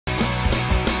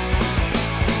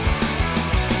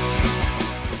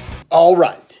All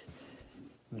right,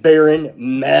 Baron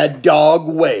Mad Dog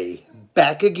Way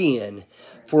back again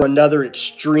for another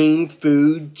extreme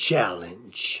food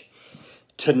challenge.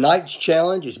 Tonight's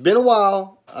challenge, it's been a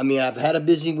while. I mean, I've had a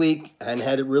busy week. I hadn't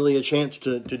had really a chance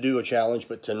to do a challenge,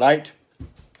 but tonight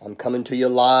I'm coming to you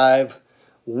live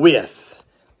with,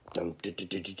 I'm going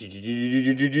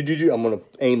to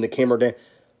aim the camera down,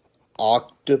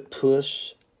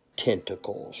 octopus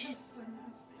tentacles.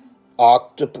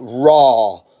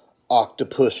 Raw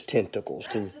octopus tentacles.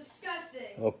 That's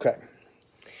disgusting. Okay.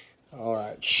 All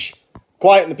right. Shh.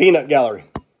 Quiet in the peanut gallery.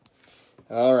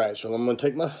 All right. So I'm going to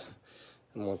take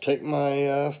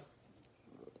my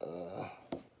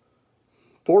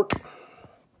fork.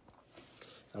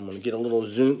 I'm going to get a little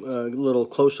zoom, little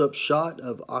close-up shot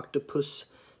of octopus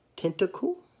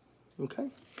tentacle.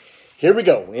 Okay. Here we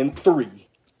go. In 3,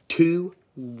 2,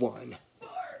 1.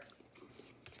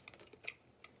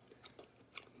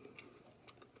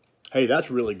 Hey,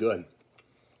 that's really good.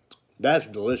 That's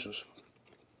delicious.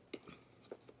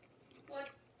 What?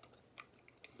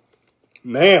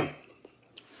 Man,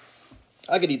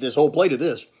 I could eat this whole plate of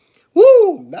this.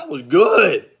 Woo, that was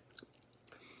good.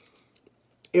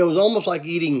 It was almost like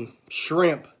eating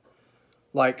shrimp,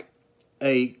 like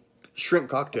a shrimp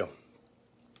cocktail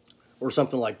or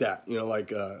something like that. You know,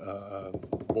 like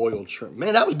boiled shrimp.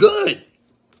 Man, that was good.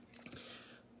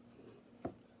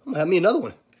 I'm going to have me another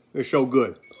one. They're so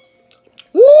good.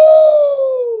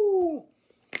 Woo!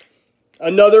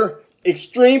 Another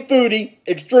extreme foodie,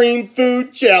 extreme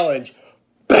food challenge.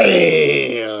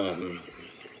 Bam!